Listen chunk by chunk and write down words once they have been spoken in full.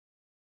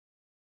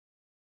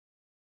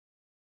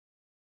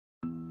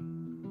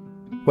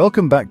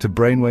Welcome back to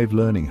Brainwave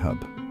Learning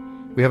Hub.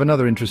 We have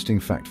another interesting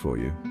fact for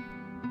you.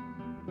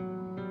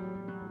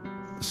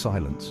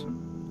 Silence,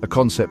 a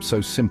concept so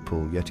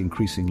simple yet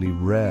increasingly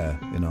rare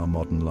in our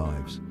modern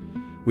lives.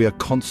 We are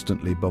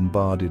constantly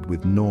bombarded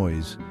with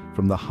noise,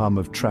 from the hum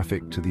of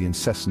traffic to the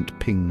incessant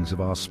pings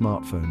of our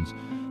smartphones.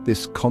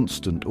 This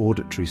constant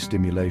auditory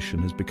stimulation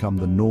has become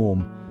the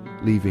norm,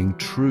 leaving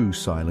true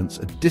silence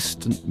a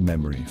distant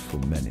memory for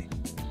many.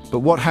 But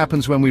what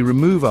happens when we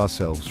remove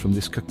ourselves from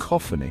this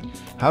cacophony?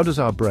 How does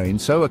our brain,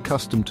 so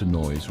accustomed to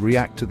noise,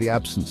 react to the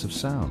absence of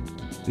sound?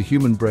 The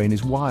human brain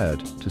is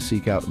wired to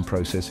seek out and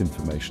process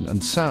information,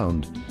 and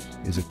sound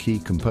is a key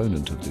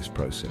component of this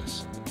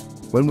process.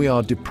 When we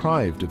are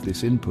deprived of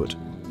this input,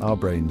 our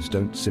brains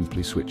don't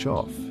simply switch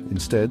off.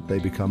 Instead, they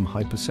become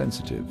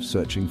hypersensitive,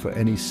 searching for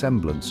any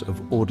semblance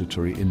of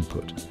auditory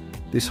input.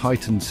 This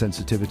heightened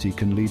sensitivity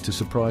can lead to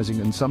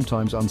surprising and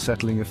sometimes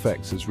unsettling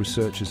effects, as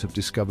researchers have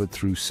discovered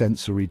through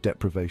sensory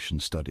deprivation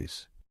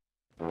studies.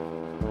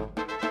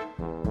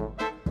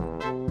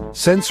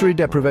 Sensory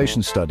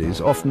deprivation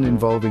studies, often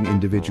involving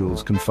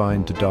individuals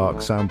confined to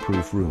dark,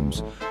 soundproof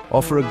rooms,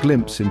 offer a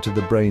glimpse into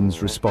the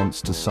brain's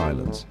response to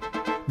silence.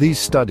 These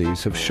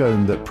studies have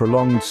shown that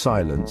prolonged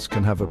silence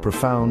can have a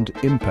profound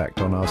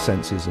impact on our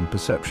senses and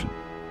perception.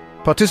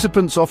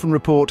 Participants often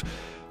report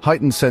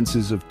heightened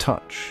senses of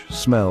touch,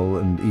 smell,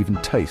 and even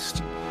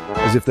taste,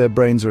 as if their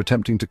brains are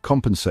attempting to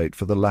compensate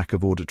for the lack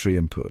of auditory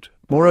input.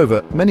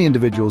 Moreover, many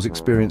individuals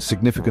experience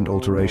significant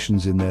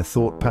alterations in their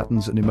thought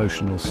patterns and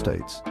emotional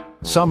states.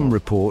 Some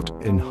report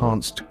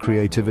enhanced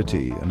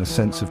creativity and a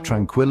sense of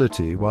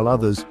tranquility, while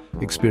others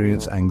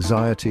experience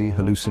anxiety,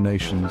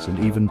 hallucinations, and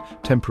even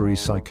temporary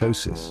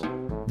psychosis.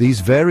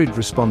 These varied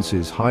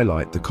responses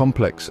highlight the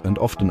complex and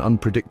often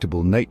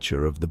unpredictable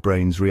nature of the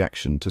brain's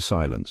reaction to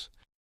silence.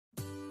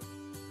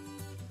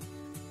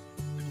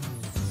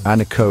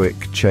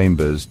 Anechoic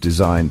chambers,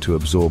 designed to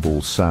absorb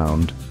all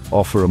sound,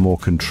 offer a more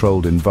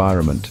controlled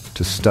environment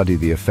to study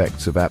the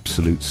effects of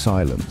absolute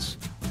silence.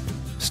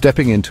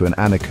 Stepping into an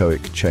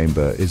anechoic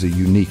chamber is a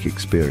unique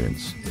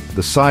experience.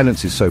 The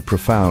silence is so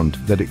profound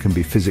that it can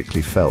be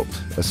physically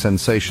felt, a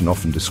sensation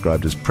often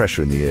described as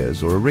pressure in the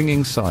ears or a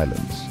ringing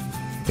silence.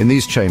 In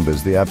these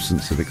chambers, the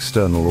absence of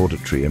external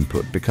auditory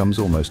input becomes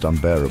almost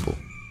unbearable.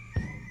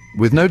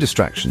 With no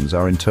distractions,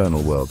 our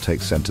internal world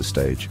takes center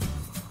stage.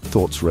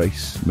 Thoughts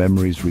race,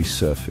 memories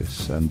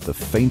resurface, and the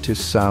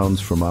faintest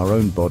sounds from our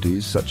own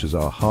bodies, such as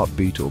our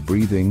heartbeat or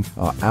breathing,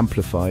 are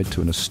amplified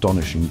to an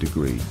astonishing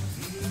degree.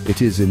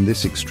 It is in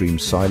this extreme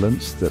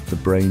silence that the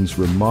brain's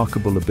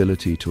remarkable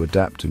ability to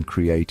adapt and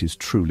create is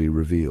truly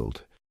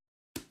revealed.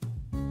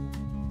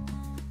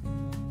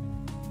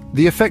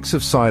 The effects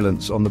of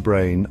silence on the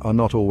brain are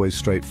not always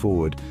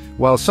straightforward.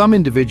 While some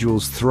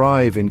individuals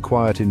thrive in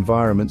quiet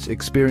environments,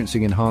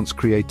 experiencing enhanced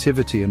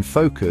creativity and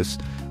focus,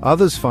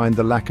 others find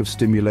the lack of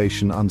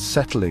stimulation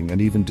unsettling and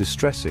even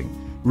distressing.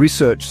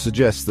 Research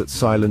suggests that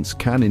silence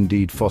can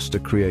indeed foster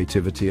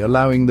creativity,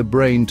 allowing the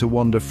brain to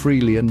wander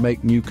freely and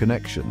make new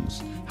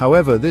connections.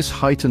 However, this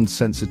heightened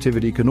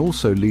sensitivity can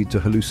also lead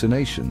to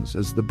hallucinations,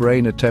 as the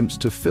brain attempts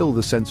to fill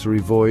the sensory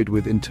void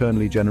with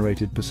internally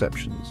generated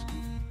perceptions.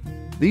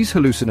 These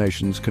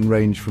hallucinations can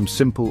range from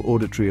simple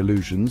auditory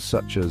illusions,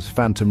 such as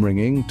phantom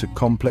ringing, to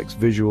complex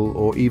visual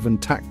or even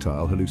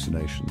tactile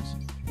hallucinations.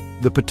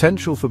 The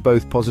potential for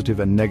both positive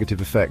and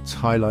negative effects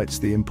highlights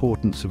the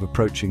importance of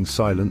approaching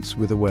silence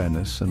with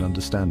awareness and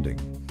understanding.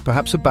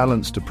 Perhaps a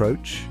balanced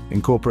approach,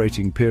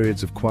 incorporating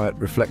periods of quiet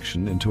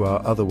reflection into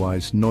our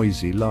otherwise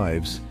noisy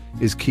lives,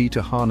 is key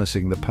to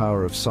harnessing the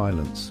power of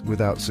silence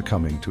without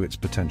succumbing to its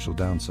potential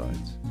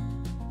downsides.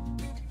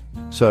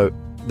 So,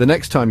 the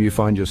next time you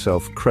find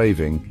yourself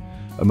craving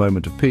a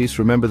moment of peace,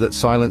 remember that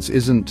silence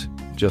isn't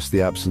just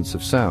the absence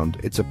of sound.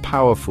 It's a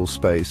powerful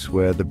space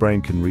where the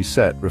brain can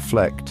reset,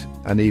 reflect,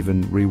 and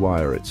even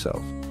rewire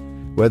itself.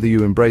 Whether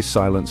you embrace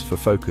silence for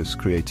focus,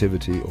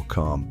 creativity, or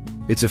calm,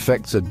 its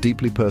effects are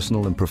deeply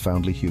personal and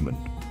profoundly human.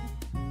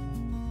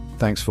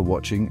 Thanks for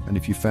watching, and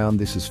if you found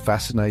this as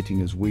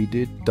fascinating as we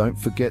did, don't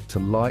forget to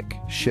like,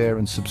 share,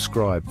 and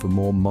subscribe for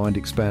more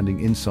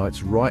mind-expanding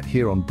insights right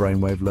here on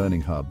Brainwave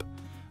Learning Hub.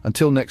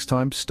 Until next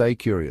time, stay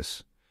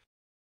curious.